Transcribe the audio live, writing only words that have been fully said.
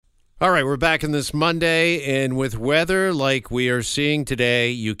All right, we're back in this Monday, and with weather like we are seeing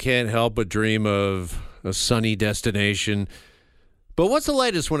today, you can't help but dream of a sunny destination. But what's the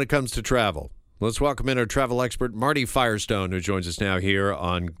latest when it comes to travel? Let's welcome in our travel expert, Marty Firestone, who joins us now here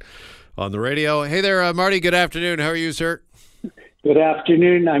on the radio. Hey there, Marty. Good afternoon. How are you, sir? Good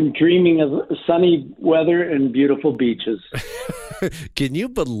afternoon. I'm dreaming of sunny weather and beautiful beaches. Can you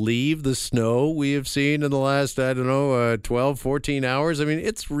believe the snow we have seen in the last, 12, 14 hours? I mean,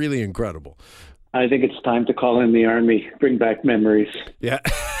 it's really incredible. I think it's time to call in the Army, bring back memories. Yeah.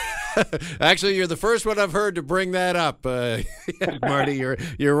 Actually, you're the first one I've heard to bring that up. Marty,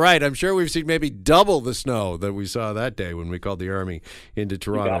 you're right. I'm sure we've seen maybe double the snow that we saw that day when we called the Army into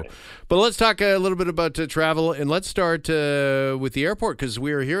Toronto. But let's talk a little bit about travel, and let's start with the airport, because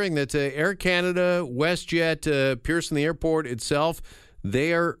we are hearing that Air Canada, WestJet, Pearson, the airport itself,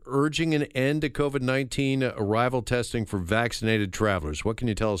 they are urging an end to COVID-19 arrival testing for vaccinated travelers. What can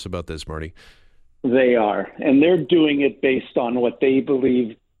you tell us about this, Marty? They are, and they're doing it based on what they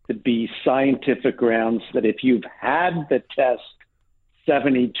believe to be scientific grounds, that if you've had the test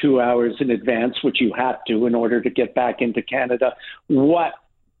 72 hours in advance, which you have to in order to get back into Canada, what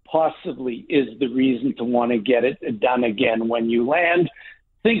possibly is the reason to want to get it done again when you land,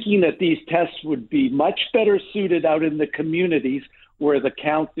 thinking that these tests would be much better suited out in the communities where the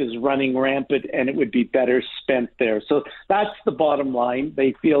count is running rampant, and it would be better spent there. So that's the bottom line.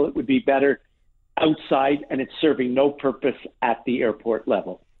 They feel it would be better outside, and it's serving no purpose at the airport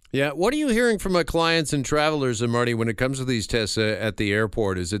level. Yeah. What are you hearing from clients and travelers, Marty, when it comes to these tests at the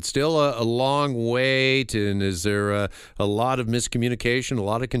airport? Is it still a long wait, and is there a lot of miscommunication, a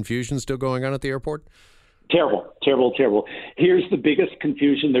lot of confusion still going on at the airport? Terrible, terrible, terrible. Here's the biggest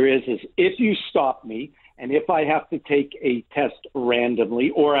confusion there is if you stop me and if I have to take a test randomly,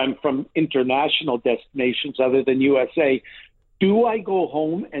 or I'm from international destinations other than USA, do I go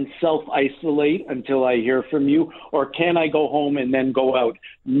home and self-isolate until I hear from you, or can I go home and then go out?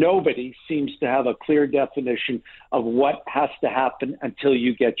 Nobody seems to have a clear definition of what has to happen until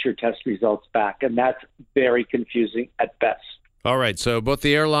you get your test results back, and that's very confusing at best. All right, so both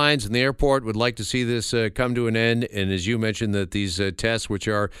the airlines and the airport would like to see this come to an end, and as you mentioned, that these tests, which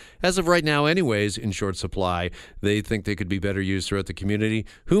are, as of right now anyways, in short supply, they think they could be better used throughout the community.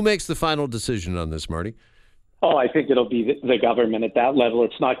 Who makes the final decision on this, Marty? Oh, I think it'll be the government at that level.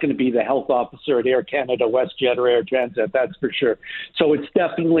 It's not going to be the health officer at Air Canada, WestJet, or Air Transat, that's for sure. So it's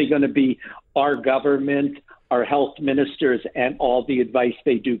definitely going to be our government, our health ministers, and all the advice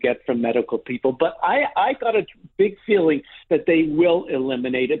they do get from medical people. But I got a big feeling that they will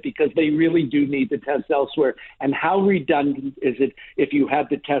eliminate it, because they really do need the test elsewhere. And how redundant is it if you had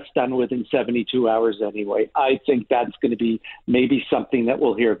the test done within 72 hours anyway? I think that's going to be maybe something that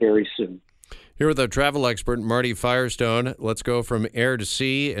we'll hear very soon. Here with our travel expert, Marty Firestone. Let's go from air to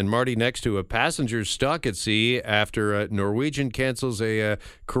sea. And Marty, next to a passenger stuck at sea after Norwegian cancels a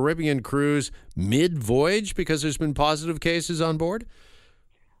Caribbean cruise mid-voyage because there's been positive cases on board?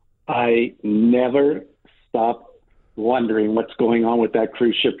 I never stop wondering what's going on with that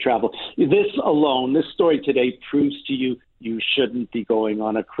cruise ship travel. This alone, this story today proves to you shouldn't be going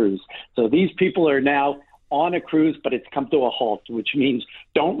on a cruise. So these people are now on a cruise, but it's come to a halt, which means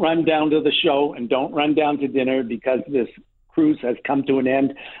don't run down to the show and don't run down to dinner because this cruise has come to an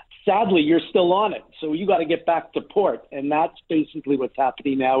end. Sadly, you're still on it, so you got to get back to port. And that's basically what's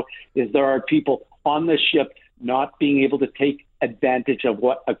happening now, is there are people on the ship not being able to take advantage of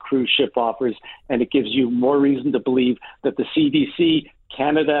what a cruise ship offers. And it gives you more reason to believe that the CDC,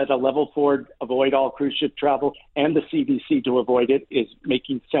 Canada at a level 4, avoid all cruise ship travel, and the CDC to avoid it is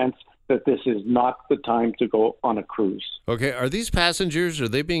making sense that this is not the time to go on a cruise. Okay, are these passengers, are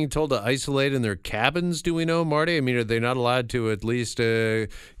they being told to isolate in their cabins, do we know, Marty? I mean, are they not allowed to at least, go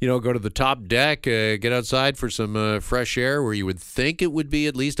to the top deck, get outside for some fresh air, where you would think it would be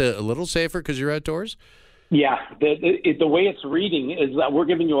at least a little safer because you're outdoors? Yeah, the way it's reading is that we're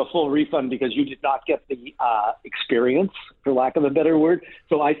giving you a full refund because you did not get the experience, for lack of a better word.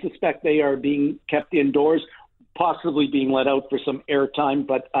 So I suspect they are being kept indoors, possibly being let out for some airtime,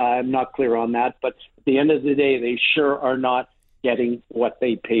 but I'm not clear on that. But at the end of the day, they sure are not getting what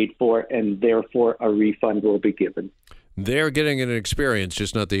they paid for, and therefore a refund will be given. They're getting an experience,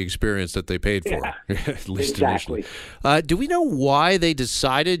 just not the experience that they paid for, at least exactly. Initially. Do we know why they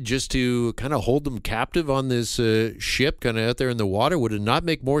decided just to kind of hold them captive on this ship kind of out there in the water? Would it not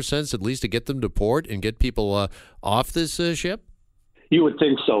make more sense at least to get them to port and get people off this ship? You would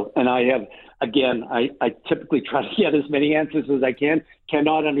think so. And I have, again, I typically try to get as many answers as I can.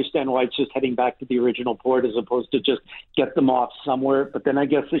 Cannot understand why it's just heading back to the original port as opposed to just get them off somewhere. But then I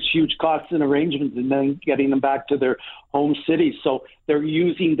guess it's huge costs and arrangements and then getting them back to their home cities. So they're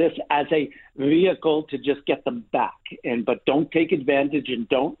using this as a vehicle to just get them back. But don't take advantage and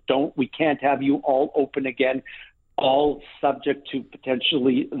we can't have you all open again, all subject to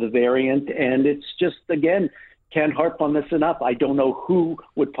potentially the variant. And it's just, again, can't harp on this enough. I don't know who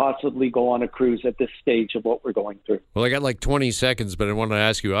would possibly go on a cruise at this stage of what we're going through. Well, I got like 20 seconds, but I want to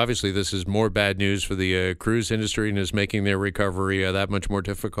ask you, obviously, this is more bad news for the cruise industry and is making their recovery that much more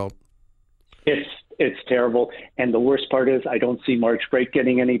difficult. It's terrible. And the worst part is I don't see March break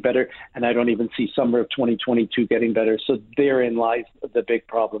getting any better, and I don't even see summer of 2022 getting better. So therein lies the big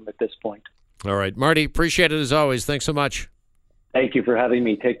problem at this point. All right. Marty, appreciate it as always. Thanks so much. Thank you for having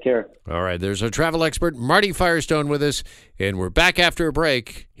me. Take care. All right. There's our travel expert, Marty Firestone, with us. And we're back after a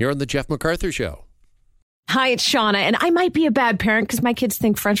break here on The Jeff MacArthur Show. Hi, it's Shauna, and I might be a bad parent because my kids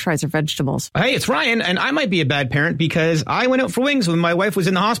think French fries are vegetables. Hey, it's Ryan, and I might be a bad parent because I went out for wings when my wife was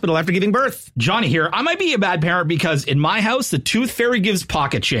in the hospital after giving birth. Johnny here. I might be a bad parent because in my house, the tooth fairy gives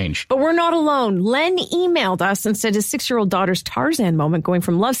pocket change. But we're not alone. Len emailed us and said his 6-year-old daughter's Tarzan moment going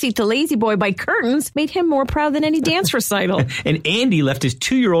from love seat to lazy boy by curtains made him more proud than any dance recital. And Andy left his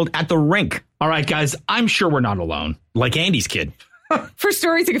 2-year-old at the rink. All right, guys, I'm sure we're not alone. Like Andy's kid. For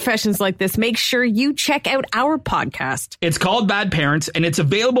stories and confessions like this, make sure you check out our podcast. It's called Bad Parents, and it's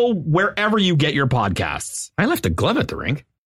available wherever you get your podcasts. I left a glove at the rink.